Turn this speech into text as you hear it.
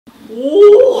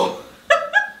Whoa!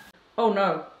 Oh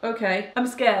no, okay, I'm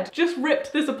scared. Just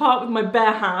ripped this apart with my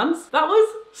bare hands. That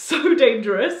was so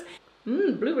dangerous.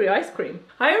 Blueberry ice cream.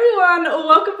 Hi everyone,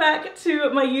 welcome back to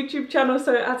my YouTube channel.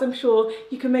 So as I'm sure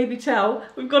you can maybe tell,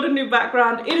 we've got a new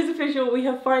background. It is official, we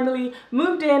have finally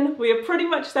moved in. We are pretty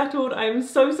much settled. I am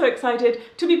so excited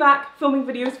to be back filming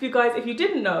videos for you guys. If you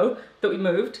didn't know that we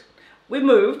moved.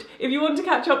 If you want to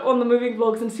catch up on the moving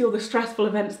vlogs and see all the stressful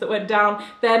events that went down,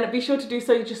 then be sure to do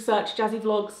so. You just search Jazzy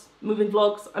Vlogs, moving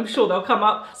vlogs, I'm sure they'll come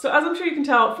up. So as I'm sure you can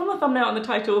tell from the thumbnail and the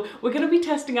title, we're going to be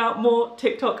testing out more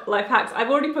TikTok life hacks. I've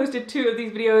already posted 2 of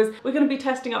these videos. We're going to be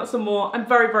testing out some more. I'm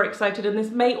very excited, and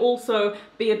this may also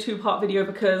be a 2-part video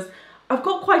because I've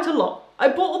got quite a lot. I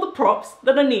bought all the props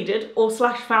that I needed, or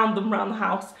slash found them around the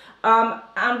house,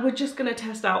 and we're just gonna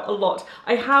test out a lot.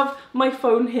 I have my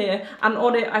phone here, and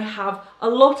on it I have a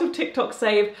lot of TikTok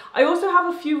saved. I also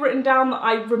have a few written down that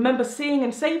I remember seeing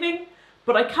and saving,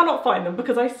 but I cannot find them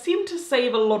because I seem to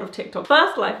save a lot of TikTok.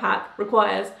 First life hack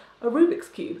requires a Rubik's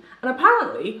Cube, and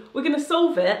apparently we're gonna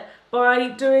solve it by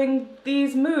doing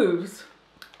these moves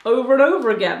over and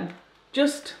over again.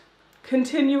 Just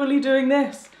continually doing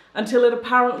this until it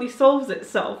apparently solves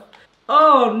itself.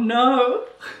 Oh no!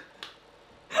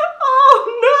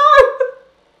 Oh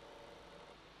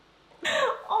no!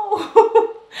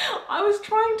 Oh, I was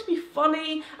trying to be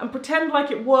funny and pretend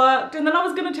like it worked, and then I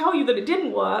was going to tell you that it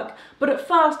didn't work, but at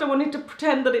first I wanted to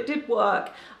pretend that it did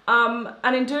work.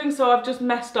 And in doing so, I've just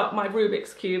messed up my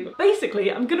Rubik's Cube.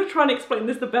 Basically, I'm going to try and explain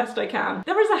this the best I can.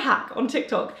 There is a hack on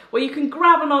TikTok where you can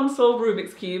grab an unsolved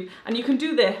Rubik's Cube and you can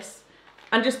do this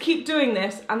and just keep doing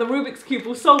this and the Rubik's Cube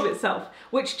will solve itself,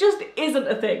 which just isn't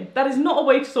a thing. That is not a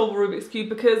way to solve a Rubik's Cube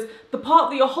because the part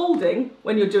that you're holding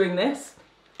when you're doing this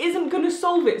isn't going to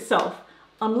solve itself,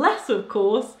 unless of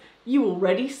course you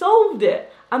already solved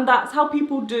it. And that's how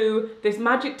people do this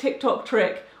magic TikTok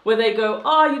trick where they go,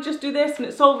 you just do this and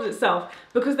it solves itself.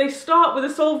 Because they start with a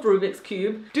solved Rubik's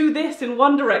Cube, do this in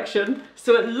one direction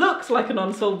so it looks like an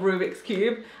unsolved Rubik's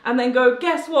Cube, and then go,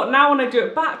 guess what, now when I do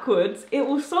it backwards, it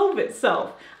will solve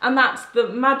itself. And that's the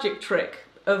magic trick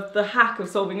of the hack of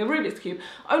solving a Rubik's Cube.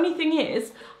 Only thing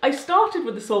is, I started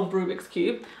with the solved Rubik's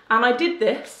Cube and I did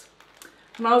this,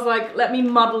 and I was like, let me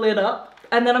muddle it up,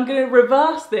 and then I'm going to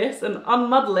reverse this and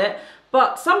unmuddle it,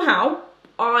 but somehow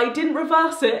I didn't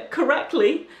reverse it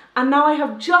correctly, and now I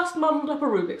have just muddled up a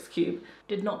Rubik's Cube.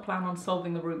 Did not plan on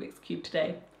solving the Rubik's Cube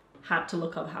today. Had to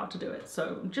look up how to do it,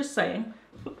 so I'm just saying.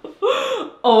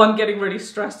 Oh, I'm getting really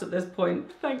stressed at this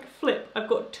point. Thank flip, I've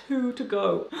got 2 to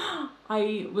go.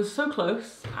 I was so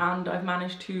close, and I've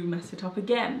managed to mess it up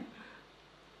again.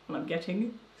 And I'm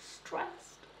getting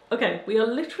stressed. Okay, we are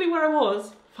literally where I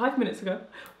was 5 minutes ago.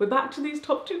 We're back to these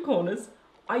top 2 corners.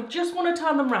 I just want to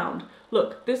turn them round.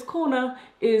 Look, this corner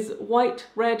is white,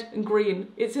 red, and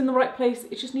green. It's in the right place.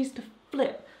 It just needs to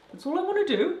flip. That's all I want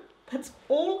to do. That's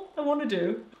all I want to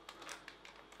do.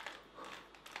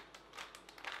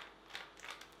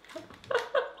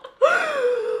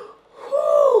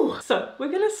 So,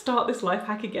 we're going to start this life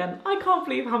hack again. I can't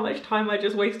believe how much time I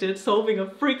just wasted solving a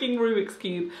freaking Rubik's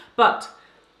Cube. But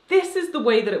this is the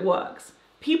way that it works.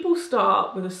 People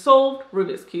start with a solved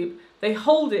Rubik's Cube. They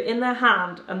hold it in their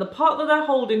hand, and the part that they're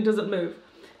holding doesn't move.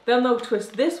 Then they'll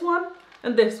twist this one,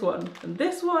 and this one, and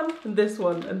this one, and this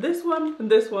one, and this one,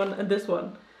 and this one, and this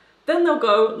one. Then they'll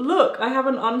go, look, I have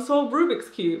an unsolved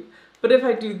Rubik's Cube. But if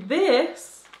I do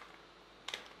this,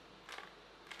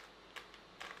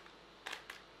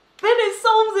 then it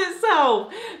solves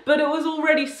itself. But it was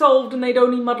already solved and they'd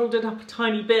only muddled it up a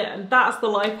tiny bit, and that's the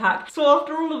life hack. So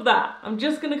after all of that, I'm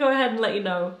just gonna go ahead and let you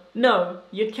know, no,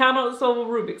 you cannot solve a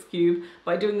Rubik's Cube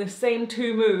by doing the same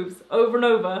 2 moves over and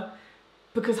over,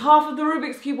 because half of the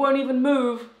Rubik's Cube won't even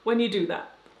move when you do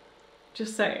that.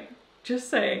 Just saying, just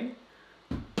saying.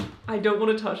 I don't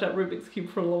want to touch that Rubik's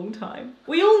Cube for a long time.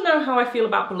 We all know how I feel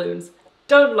about balloons.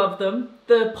 Don't love them.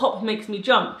 The pop makes me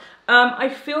jump. I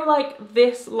feel like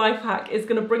this life hack is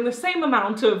going to bring the same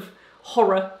amount of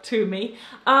horror to me.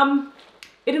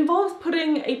 It involves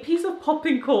putting a piece of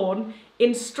popping corn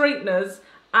in straighteners,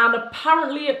 and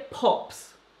apparently it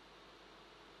pops.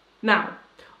 Now,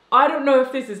 I don't know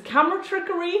if this is camera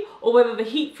trickery or whether the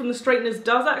heat from the straighteners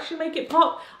does actually make it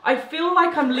pop. I feel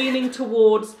like I'm leaning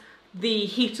towards the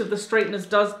heat of the straighteners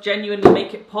does genuinely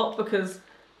make it pop, because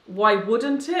why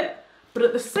wouldn't it? But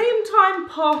at the same time,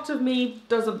 part of me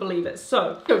doesn't believe it.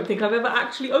 So, I don't think I've ever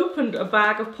actually opened a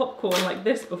bag of popcorn like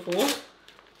this before.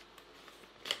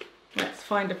 Let's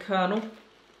find a kernel.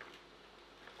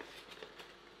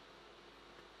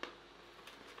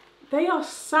 They are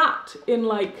sat in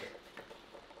like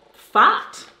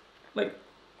fat. Like,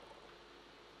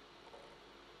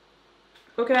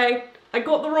 Okay, I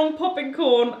got the wrong popping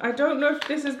corn. I don't know if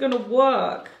this is gonna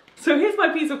work. So here's my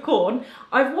piece of corn.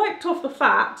 I've wiped off the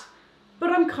fat,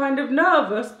 but I'm kind of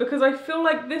nervous because I feel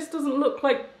like this doesn't look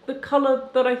like the colour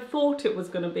that I thought it was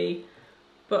gonna be.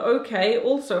 But okay,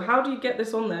 also, how do you get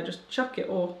this on there? Just chuck it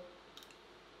or...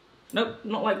 Nope,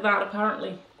 not like that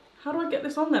apparently. How do I get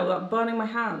this on there without burning my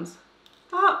hands?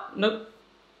 Ah, nope.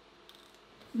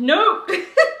 Nope!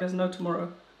 There's no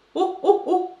tomorrow. Oh, oh,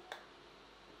 oh!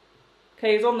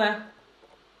 Okay, it's on there.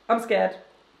 I'm scared.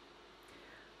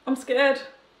 I'm scared.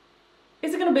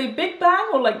 Is it gonna be a big bang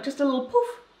or like just a little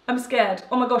poof? I'm scared.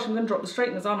 Oh my gosh, I'm gonna drop the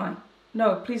straighteners, aren't I?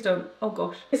 No, please don't. Oh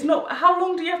gosh. It's not, how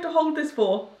long do you have to hold this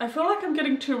for? I feel like I'm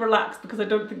getting too relaxed because I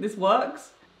don't think this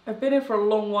works. I've been here for a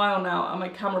long while now and my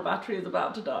camera battery is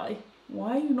about to die.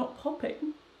 Why are you not popping?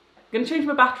 I'm gonna change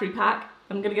my battery pack.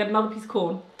 I'm gonna get another piece of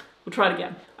corn. We'll try it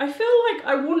again. I feel like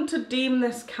I want to deem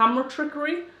this camera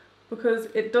trickery because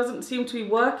it doesn't seem to be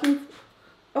working.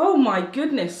 Oh my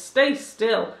goodness, stay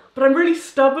still. But I'm really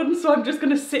stubborn, so I'm just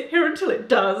gonna sit here until it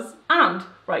does. And,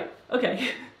 right,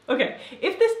 okay. Okay,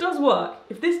 if this does work,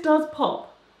 if this does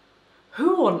pop,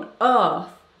 who on earth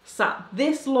sat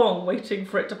this long waiting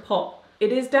for it to pop?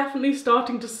 It is definitely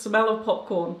starting to smell of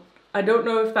popcorn. I don't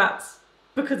know if that's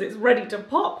because it's ready to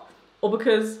pop or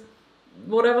because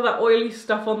whatever that oily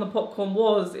stuff on the popcorn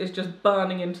was is just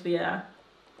burning into the air.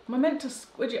 Am I meant to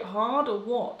squidge it hard or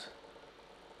what?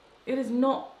 It is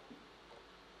not.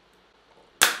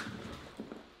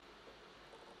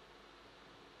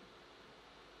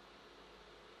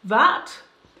 That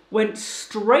went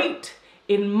straight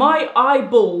in my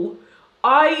eyeball.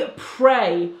 I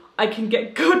pray I can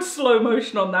get good slow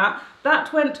motion on that.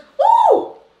 That went,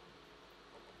 ooh!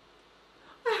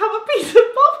 I have a piece of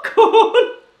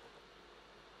popcorn.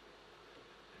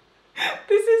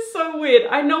 This is so weird.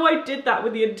 I know I did that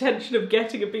with the intention of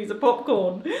getting a piece of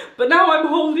popcorn, but now I'm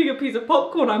holding a piece of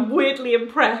popcorn. I'm weirdly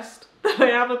impressed that I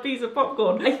have a piece of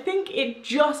popcorn. I think it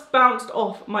just bounced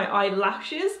off my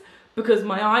eyelashes because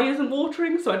my eye isn't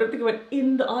watering, so I don't think it went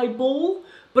in the eyeball,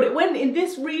 but it went in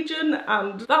this region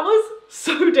and that was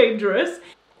so dangerous.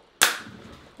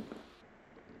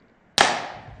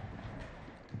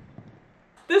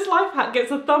 This life hack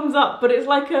gets a thumbs up, but it's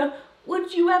like a,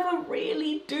 would you ever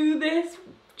really do this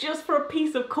just for a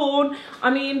piece of corn? I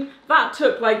mean, that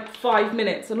took like 5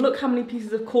 minutes and look how many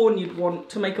pieces of corn you'd want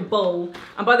to make a bowl.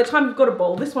 And by the time you've got a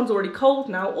bowl, this one's already cold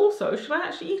now. Also, should I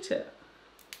actually eat it?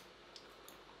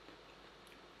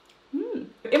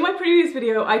 In my previous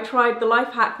video, I tried the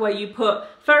life hack where you put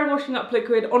fairy washing up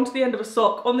liquid onto the end of a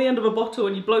sock, on the end of a bottle,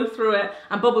 and you blow through it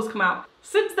and bubbles come out.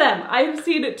 Since then, I have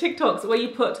seen TikToks where you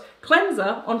put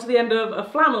cleanser onto the end of a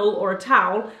flannel or a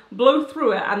towel, blow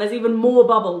through it, and there's even more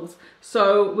bubbles.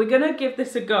 So we're gonna give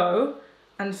this a go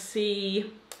and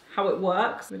see how it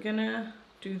works. We're gonna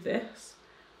do this,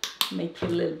 make it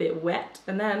a little bit wet,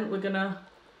 and then we're gonna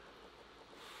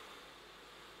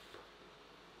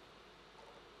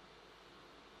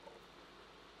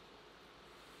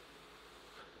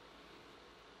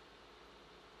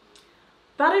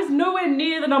that is nowhere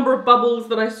near the number of bubbles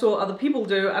that I saw other people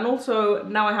do, and also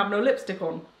now I have no lipstick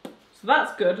on. So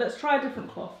that's good. Let's try a different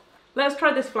cloth. Let's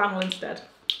try this flannel instead.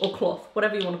 Or cloth,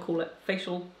 whatever you want to call it.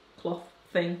 Facial cloth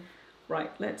thing. Right,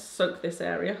 let's soak this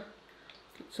area.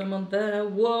 Get some on there.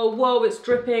 Whoa, whoa, it's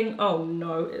dripping. Oh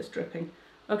no, it's dripping.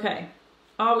 Okay,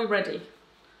 are we ready?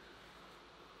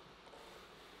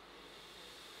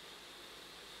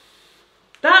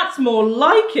 That's more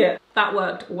like it. That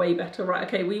worked way better. Right,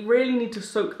 okay, we really need to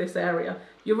soak this area.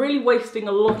 You're really wasting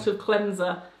a lot of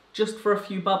cleanser just for a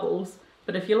few bubbles,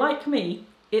 but if you're like me,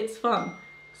 it's fun.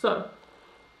 So,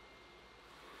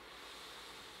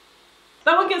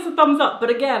 that one gets a thumbs up, but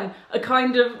again, a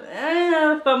kind of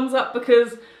thumbs up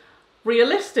because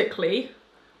realistically,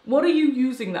 what are you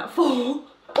using that for?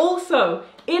 Also,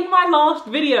 in my last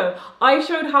video, I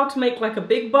showed how to make like a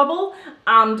big bubble,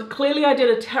 and clearly I did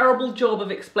a terrible job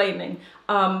of explaining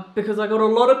because I got a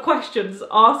lot of questions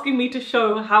asking me to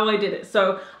show how I did it.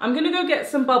 So I'm gonna go get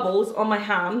some bubbles on my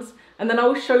hands and then I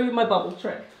will show you my bubble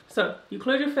trick. So you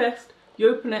close your fist, you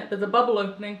open it, there's a bubble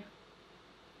opening,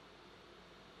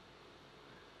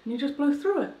 and you just blow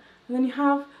through it. And then you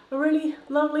have a really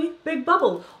lovely big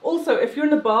bubble. Also, if you're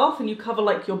in the bath and you cover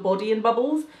like your body in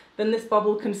bubbles, then this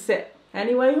bubble can sit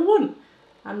anywhere you want.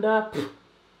 And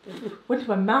went to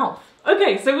my mouth.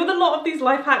 Okay, so with a lot of these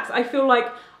life hacks, I feel like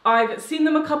I've seen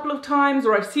them a couple of times,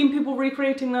 or I've seen people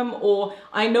recreating them, or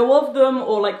I know of them,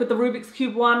 or like with the Rubik's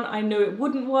Cube one, I knew it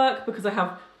wouldn't work because I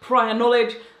have prior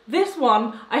knowledge. This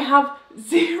one, I have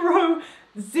zero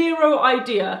Zero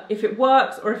idea if it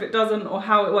works or if it doesn't or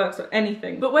how it works or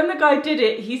anything. But when the guy did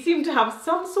it, he seemed to have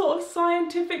some sort of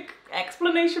scientific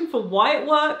explanation for why it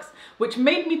works, which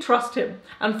made me trust him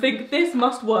and think this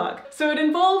must work. So it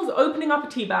involves opening up a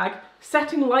tea bag,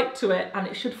 setting light to it, and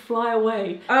it should fly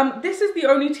away. This is the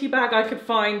only tea bag I could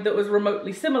find that was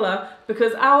remotely similar,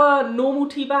 because our normal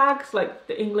tea bags, like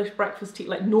the English breakfast tea,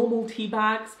 like normal tea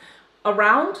bags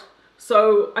around.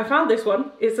 So I found this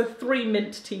one. It's a 3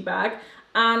 mint tea bag,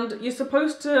 and you're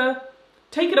supposed to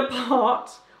take it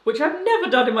apart, which I've never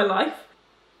done in my life.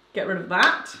 Get rid of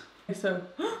that. So,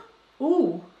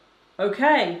 ooh,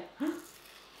 okay.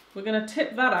 We're gonna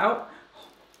tip that out.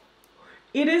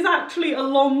 It is actually a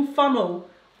long funnel.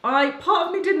 Part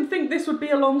of me didn't think this would be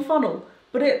a long funnel,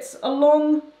 but it's a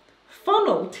long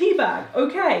funnel tea bag.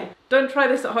 Okay, don't try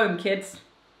this at home, kids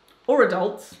or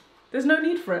adults. There's no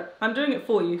need for it. I'm doing it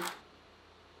for you.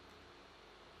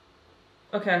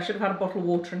 Okay, I should have had a bottle of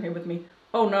water in here with me.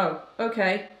 Oh no,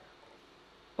 okay.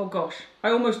 Oh gosh, I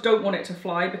almost don't want it to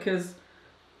fly because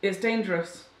it's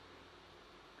dangerous.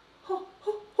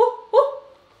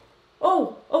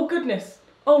 Oh goodness.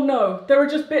 Oh no, there are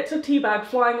just bits of tea bag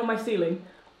flying on my ceiling.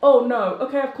 Oh no,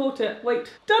 okay, I've caught it. Wait,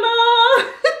 ta-da!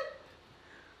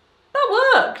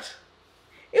 That worked.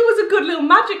 It was a good little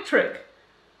magic trick.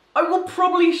 I will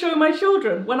probably show my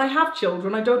children when I have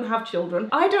children. I don't have children.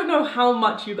 I don't know how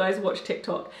much you guys watch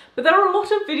TikTok, but there are a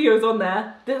lot of videos on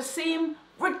there that seem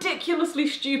ridiculously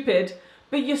stupid,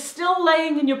 but you're still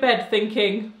laying in your bed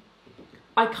thinking,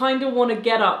 I kind of want to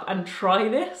get up and try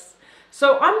this.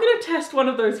 So I'm going to test one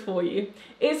of those for you.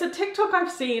 It's a TikTok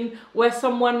I've seen where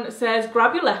someone says,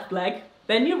 grab your left leg,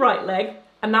 then your right leg,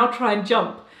 and now try and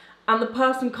jump. And the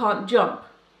person can't jump.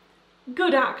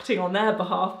 Good acting on their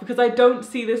behalf, because I don't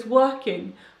see this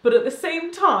working. But at the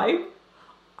same time,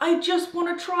 I just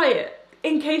want to try it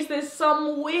in case there's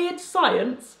some weird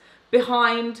science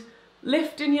behind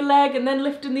lifting your leg and then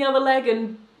lifting the other leg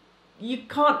and you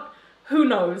can't, who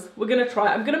knows? We're going to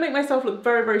try it. I'm going to make myself look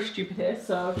very, very stupid here.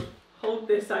 So hold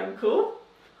this ankle,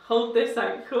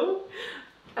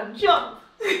 and jump.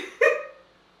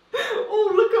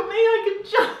 Oh, look at me, I can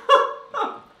jump.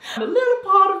 And a little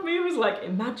part of me was like,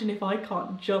 imagine if I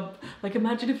can't jump. Like,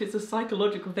 imagine if it's a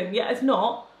psychological thing. Yeah, it's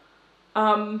not.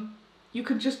 You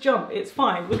could just jump, it's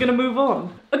fine. We're gonna move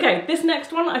on. Okay, this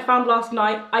next one I found last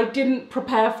night. I didn't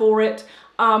prepare for it,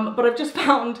 but I've just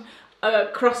found a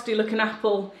crusty looking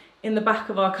apple in the back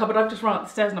of our cupboard. I've just run up the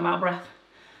stairs and I'm out of breath.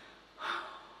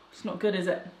 It's not good, is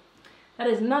it? That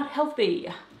is not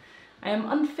healthy. I am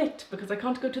unfit because I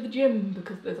can't go to the gym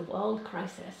because there's a world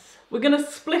crisis. We're gonna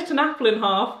split an apple in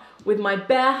half with my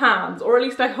bare hands, or at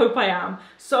least I hope I am.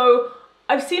 So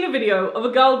I've seen a video of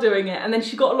a girl doing it and then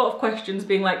she got a lot of questions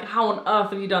being like, how on earth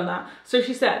have you done that? So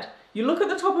she said, you look at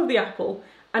the top of the apple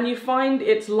and you find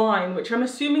its line, which I'm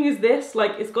assuming is this,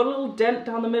 like it's got a little dent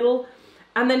down the middle.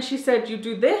 And then she said, you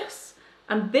do this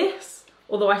and this,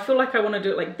 although I feel like I wanna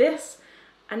do it like this,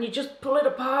 and you just pull it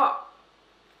apart,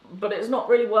 but it's not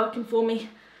really working for me.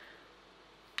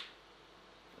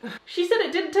 She said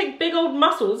it didn't take big old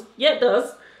muscles. Yeah, it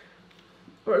does.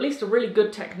 Or at least a really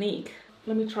good technique.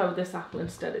 Let me try with this apple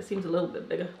instead. It seems a little bit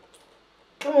bigger.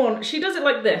 Come on, she does it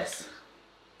like this.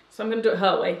 So I'm gonna do it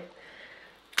her way.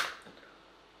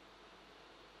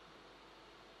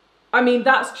 I mean,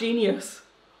 that's genius.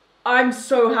 I'm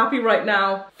so happy right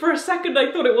now. For a second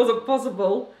I thought it wasn't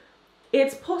possible.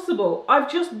 It's possible.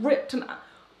 I've just ripped an...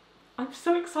 I'm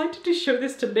so excited to show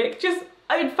this to Nick.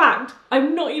 In fact,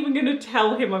 I'm not even gonna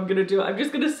tell him I'm gonna do it. I'm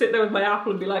just gonna sit there with my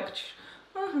apple and be like,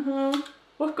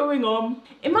 what's going on?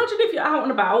 Imagine if you're out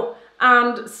and about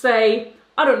and say,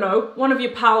 I don't know, one of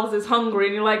your pals is hungry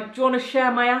and you're like, do you want to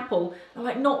share my apple? They're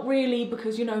like, not really,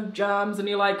 because you know, germs. And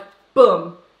you're like,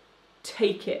 boom,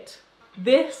 take it.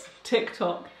 This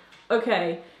TikTok.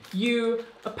 Okay, you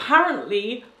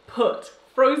apparently put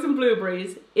frozen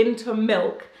blueberries into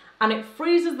milk and it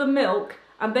freezes the milk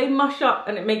and they mush up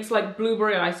and it makes like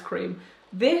blueberry ice cream.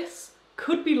 This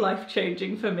could be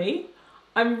life-changing for me.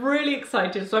 I'm really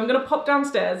excited. So I'm gonna pop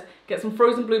downstairs, get some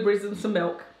frozen blueberries and some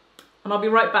milk, and I'll be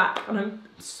right back. And I'm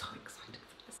so excited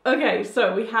for this. Okay,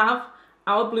 so we have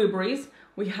our blueberries,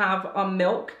 we have our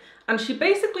milk, and she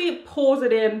basically pours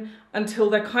it in until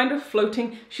they're kind of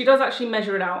floating. She does actually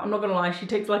measure it out, I'm not gonna lie. She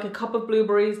takes like a cup of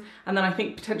blueberries and then I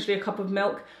think potentially a cup of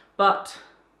milk, but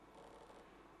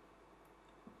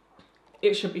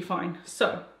it should be fine.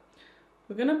 So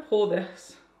we're gonna pour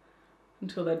this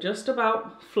until they're just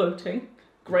about floating.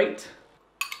 Great.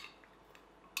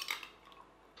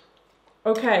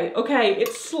 Okay,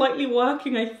 it's slightly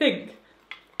working, I think.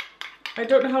 I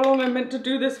don't know how long I'm meant to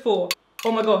do this for.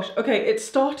 Oh my gosh, okay, it's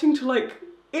starting to like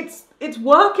it's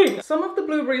working. Some of the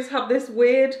blueberries have this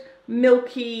weird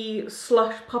milky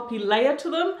slush puppy layer to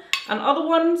them, and other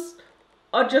ones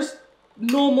are just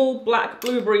normal black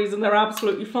blueberries and they're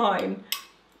absolutely fine.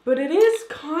 But it is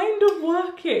kind of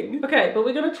working. Okay, but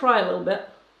we're gonna try a little bit.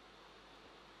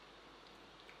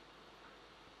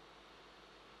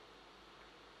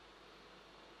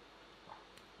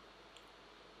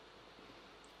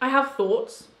 I have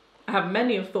thoughts. I have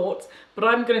many of thoughts, but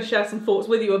I'm going to share some thoughts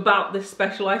with you about this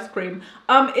special ice cream.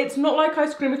 It's not like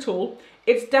ice cream at all.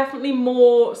 It's definitely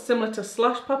more similar to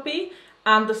slush puppy,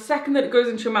 and the second that it goes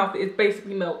into your mouth, it's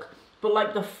basically milk, but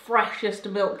like the freshest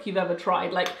milk you've ever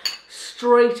tried, like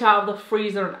straight out of the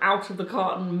freezer and out of the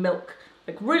carton milk,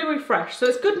 like really, really fresh. So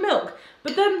it's good milk,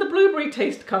 but then the blueberry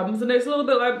taste comes and it's a little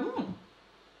bit like,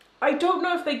 I don't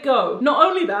know if they go. Not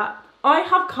only that, I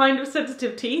have kind of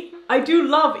sensitive teeth. I do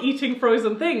love eating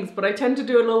frozen things, but I tend to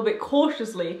do it a little bit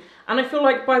cautiously. And I feel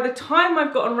like by the time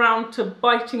I've gotten around to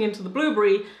biting into the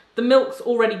blueberry, the milk's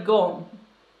already gone.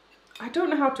 I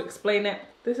don't know how to explain it.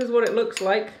 This is what it looks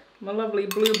like. My lovely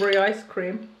blueberry ice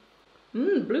cream.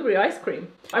 Blueberry ice cream.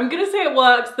 I'm gonna say it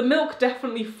works. The milk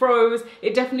definitely froze.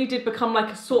 It definitely did become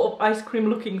like a sort of ice cream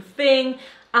looking thing,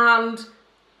 and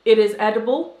it is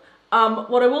edible.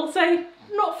 What I will say,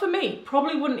 not for me.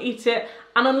 Probably wouldn't eat it.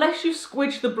 And unless you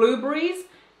squidge the blueberries,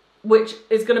 which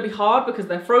is going to be hard because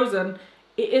they're frozen,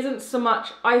 it isn't so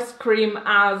much ice cream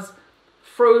as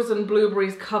frozen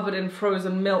blueberries covered in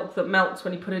frozen milk that melts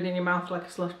when you put it in your mouth like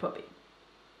a slush puppy.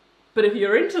 But if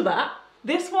you're into that,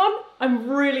 this one I'm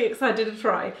really excited to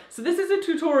try. So this is a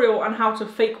tutorial on how to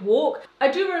fake walk.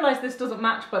 I do realise this doesn't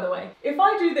match, by the way. If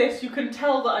I do this, you can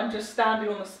tell that I'm just standing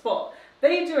on the spot.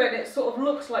 They do it and it sort of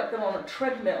looks like they're on a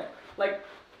treadmill. Like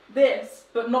this,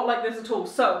 but not like this at all.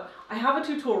 So I have a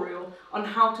tutorial on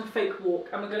how to fake walk,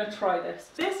 and we're going to try this.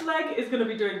 This leg is going to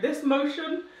be doing this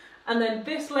motion, and then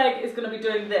this leg is going to be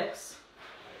doing this.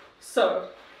 So,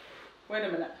 wait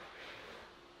a minute.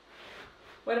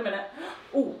 Wait a minute.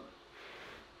 Ooh.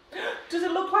 Does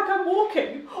it look like I'm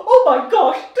walking? Oh my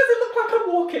gosh, does it look like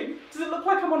I'm walking? Does it look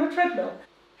like I'm on a treadmill?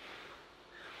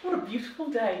 What a beautiful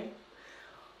day.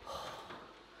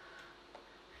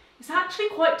 It's actually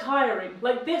quite tiring.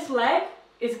 Like, this leg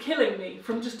is killing me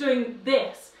from just doing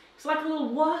this. It's like a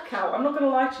little workout, I'm not gonna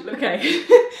lie to you. Okay,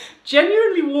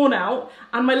 genuinely worn out,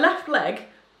 and my left leg,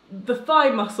 the thigh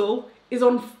muscle, is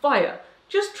on fire.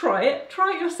 Just try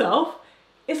it yourself.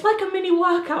 It's like a mini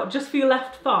workout just for your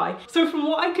left thigh. So from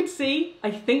what I could see,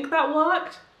 I think that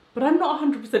worked, but I'm not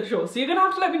 100% sure. So you're gonna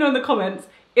have to let me know in the comments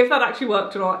if that actually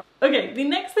worked or not. Okay, the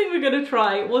next thing we're gonna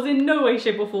try was in no way,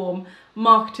 shape or form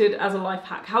marketed as a life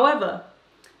hack. However,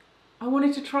 I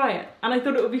wanted to try it, and I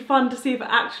thought it would be fun to see if it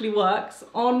actually works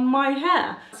on my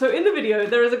hair. So in the video,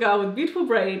 there is a girl with beautiful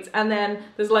braids, and then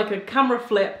there's like a camera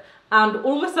flip, and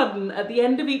all of a sudden, at the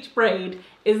end of each braid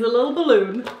is a little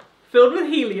balloon filled with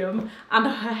helium, and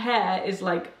her hair is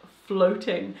like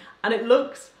floating, and it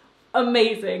looks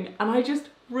amazing, and I just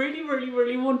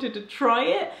really wanted to try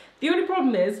it. The only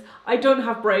problem is I don't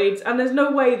have braids, and there's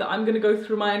no way that I'm going to go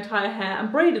through my entire hair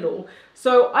and braid it all.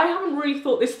 So I haven't really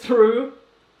thought this through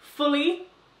fully.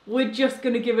 We're just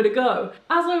going to give it a go.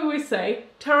 As I always say,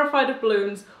 terrified of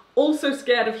balloons, also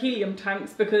scared of helium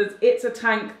tanks, because it's a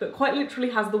tank that quite literally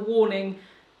has the warning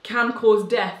can cause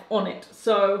death on it.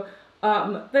 So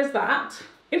there's that.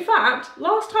 In fact,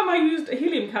 last time I used a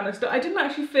helium canister, I didn't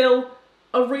actually fill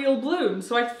a real balloon.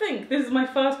 So I think this is my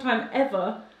first time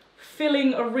ever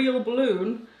filling a real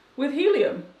balloon with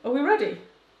helium. Are we ready?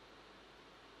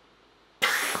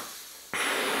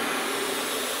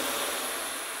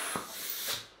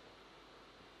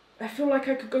 I feel like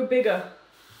I could go bigger.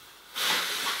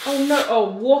 Oh no, oh,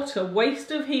 what a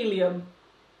waste of helium.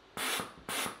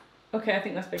 Okay, I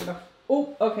think that's big enough.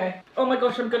 Oh, okay. Oh my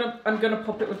gosh, I'm gonna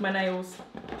pop it with my nails.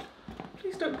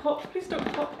 Please don't pop, please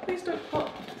don't pop, please don't pop.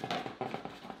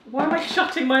 Why am I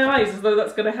shutting my eyes as though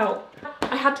that's gonna help?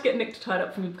 I had to get Nick to tie it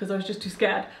up for me because I was just too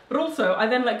scared. But also, I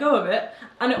then let go of it,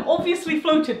 and it obviously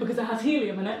floated because it has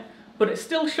helium in it, but it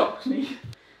still shocked me.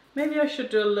 Maybe I should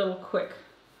do a little quick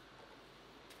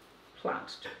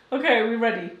plant. Okay, are we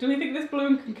ready? Do we think this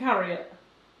balloon can carry it?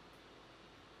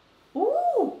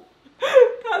 Ooh,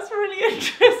 that's really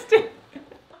interesting.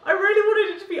 I really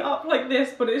wanted it to be up like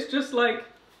this, but it's just like,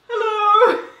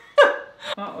 hello.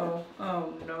 Uh-oh,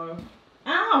 oh no.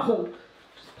 Ow,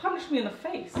 just punched me in the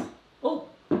face. Oh,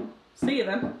 see you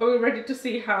then. Are we ready to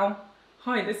see how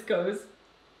high this goes?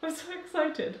 I'm so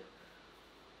excited.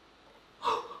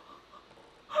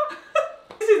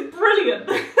 This is brilliant.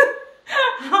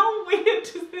 How weird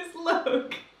does this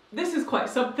look? This is quite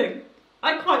something.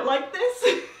 I quite like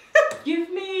this. Give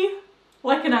me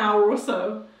like like an hour or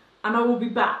so and I will be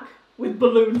back with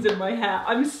balloons in my hair.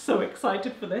 I'm so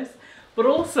excited for this. But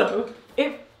also,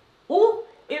 it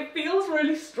feels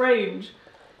really strange.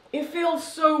 It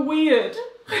feels so weird.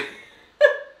 It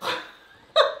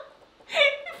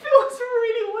feels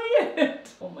really weird.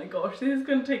 Oh my gosh, this is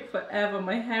gonna take forever.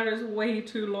 My hair is way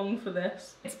too long for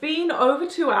this. It's been over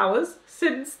 2 hours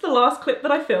since the last clip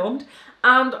that I filmed,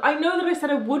 and I know that I said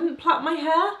I wouldn't plait my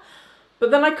hair,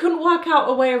 but then I couldn't work out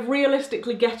a way of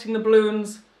realistically getting the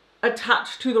balloons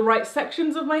attached to the right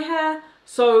sections of my hair.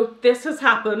 So this has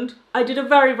happened. I did a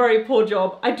very, very poor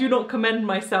job. I do not commend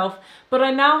myself, but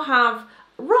I now have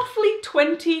roughly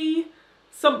 20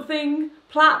 something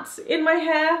plaits in my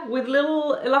hair with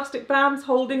little elastic bands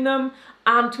holding them,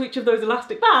 and to each of those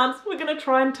elastic bands we're going to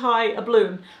try and tie a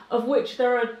balloon, of which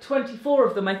there are 24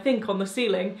 of them I think on the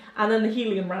ceiling, and then the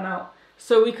helium ran out,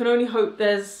 so we can only hope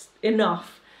there's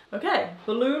enough. Okay,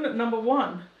 balloon number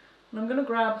 1, and I'm going to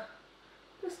grab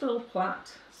this little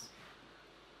plait.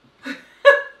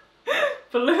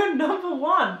 Balloon number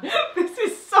 1. This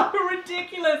is so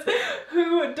ridiculous.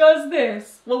 Who does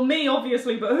this? Well, me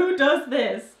obviously, but who does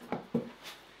this?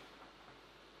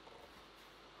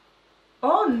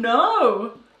 Oh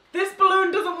no! This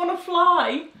balloon doesn't want to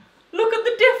fly. Look at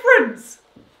the difference.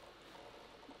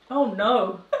 Oh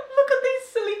no. Look at these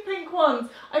silly pink ones.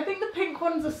 I think the pink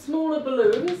ones are smaller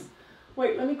balloons.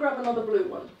 Wait, let me grab another blue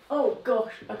one. Oh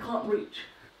gosh, I can't reach.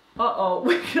 Uh-oh,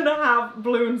 we're gonna have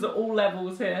balloons at all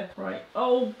levels here. Right,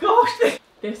 oh gosh,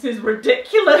 this is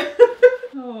ridiculous.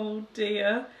 Oh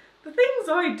dear. The things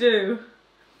I do.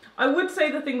 I would say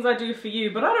the things I do for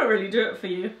you, but I don't really do it for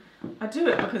you. I do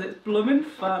it because it's bloomin'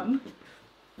 fun.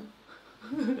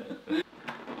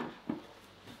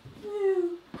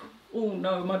 Oh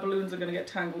no, my balloons are gonna get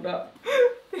tangled up.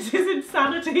 This is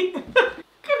insanity.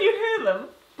 Can you hear them?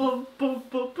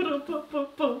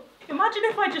 Imagine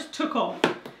if I just took off.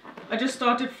 I just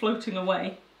started floating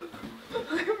away.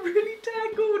 I'm really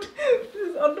tangled. This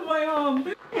is under my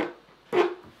arm.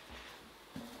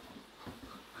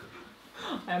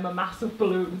 I am a mass of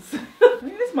balloons. I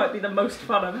think this might be the most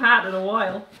fun I've had in a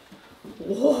while.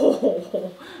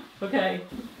 Whoa. Okay.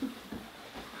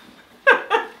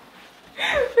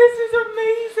 This is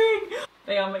amazing.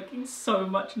 They are making so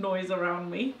much noise around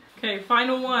me. Okay,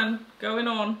 final one going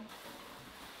on.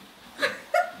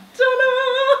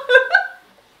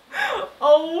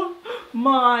 Oh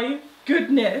my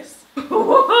goodness.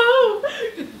 Whoa.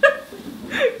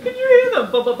 Can you hear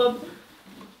them? Bum, bum, bum.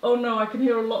 Oh no, I can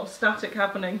hear a lot of static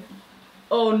happening.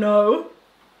 Oh no.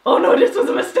 Oh no, this was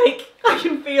a mistake. I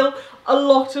can feel a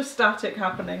lot of static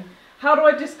happening. How do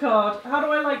I discard? How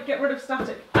do I like get rid of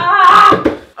static? Ah!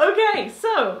 Okay,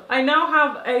 so I now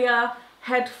have a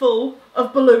head full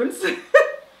of balloons.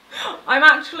 I'm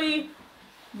actually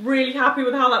really happy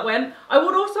with how that went. I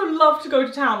would also love to go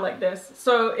to town like this.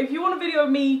 So if you want a video of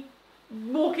me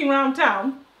walking around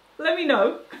town, let me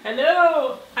know.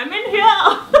 Hello, I'm in here.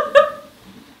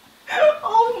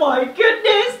 Oh my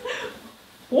goodness.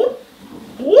 Whoop,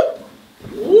 whoop,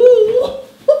 ooh,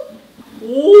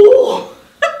 ooh.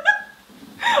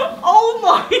 Oh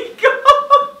my god.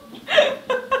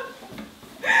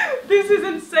 This is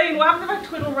insane. What happens if I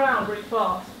twiddle around really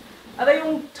fast? Are they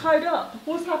all tied up?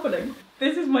 What's happening?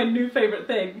 This is my new favourite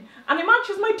thing. And it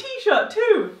matches my t-shirt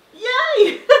too.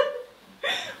 Yay!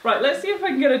 Right, let's see if I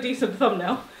can get a decent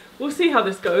thumbnail. We'll see how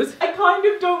this goes. I kind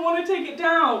of don't want to take it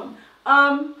down.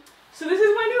 So this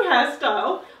is my new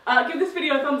hairstyle. Give this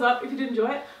video a thumbs up if you did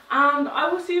enjoy it. And I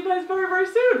will see you guys very, very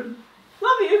soon.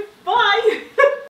 Love you. Bye.